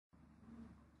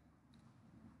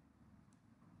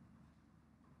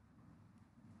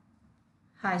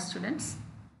Hi students,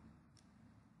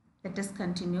 let us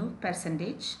continue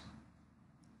percentage.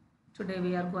 Today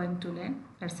we are going to learn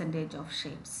percentage of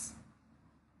shapes.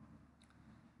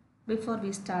 Before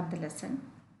we start the lesson,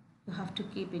 you have to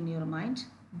keep in your mind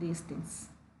these things.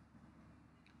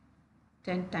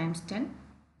 10 times 10,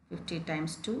 50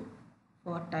 times 2,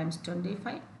 4 times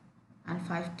 25 and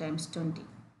 5 times 20.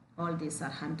 All these are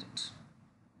 100.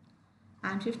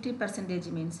 And 50 percentage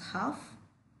means half.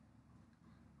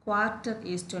 Quarter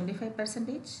is 25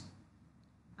 percentage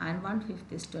and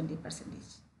 1/5 is 20 percentage.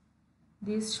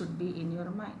 These should be in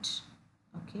your mind.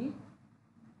 Okay.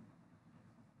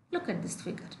 Look at this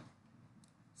figure.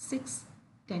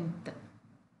 6/10.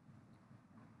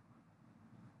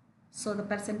 So the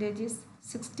percentage is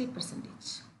 60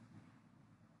 percentage.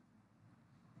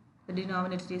 The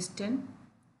denominator is 10.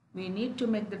 We need to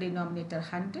make the denominator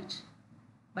 100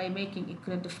 by making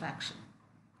equivalent fraction.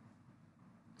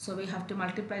 So we have to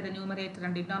multiply the numerator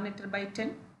and denominator by 10.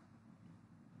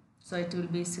 So it will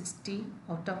be 60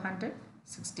 out of 100,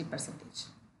 60 percentage.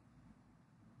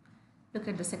 Look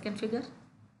at the second figure.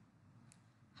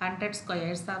 100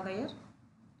 squares are there.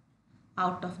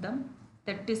 Out of them,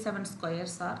 37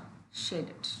 squares are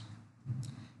shaded.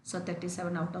 So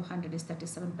 37 out of 100 is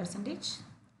 37 percentage.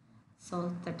 So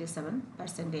 37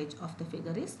 percentage of the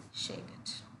figure is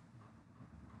shaded.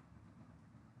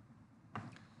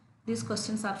 These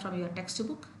questions are from your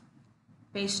textbook,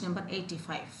 page number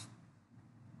 85.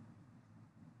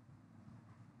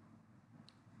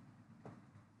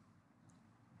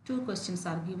 Two questions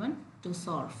are given to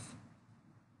solve.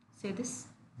 Say this,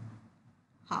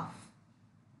 half,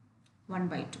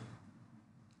 1/2.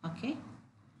 Okay,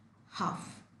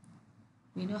 half.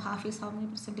 We know half is how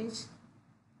many percentage?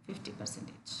 50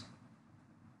 percentage.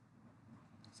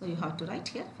 So you have to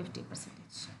write here 50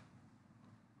 percentage.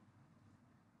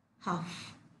 Half.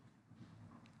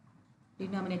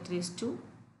 Denominator is 2.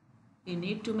 You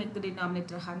need to make the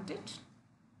denominator 100.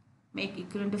 Make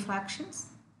equivalent fractions.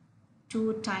 2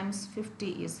 times 50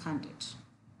 is 100.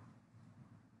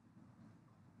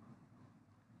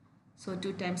 So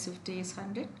 2 times 50 is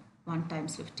 100. 1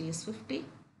 times 50 is 50.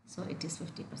 So it is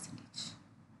 50 percentage.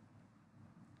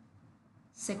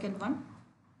 Second one,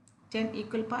 10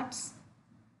 equal parts.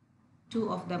 2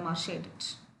 of them are shaded.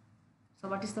 So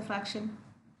what is the fraction?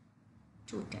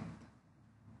 2/10.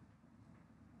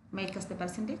 Make us the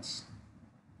percentage.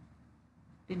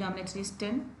 Denominator is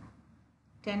 10.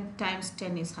 10 times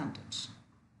 10 is 100.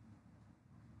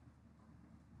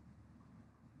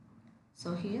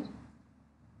 So here,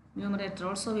 numerator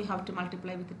also we have to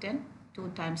multiply with 10. 2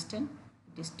 times 10,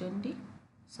 it is 20.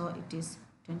 So it is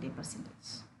 20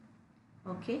 percentage.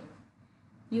 Okay.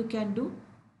 You can do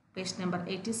page number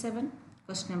 87,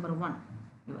 question number 1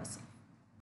 yourself.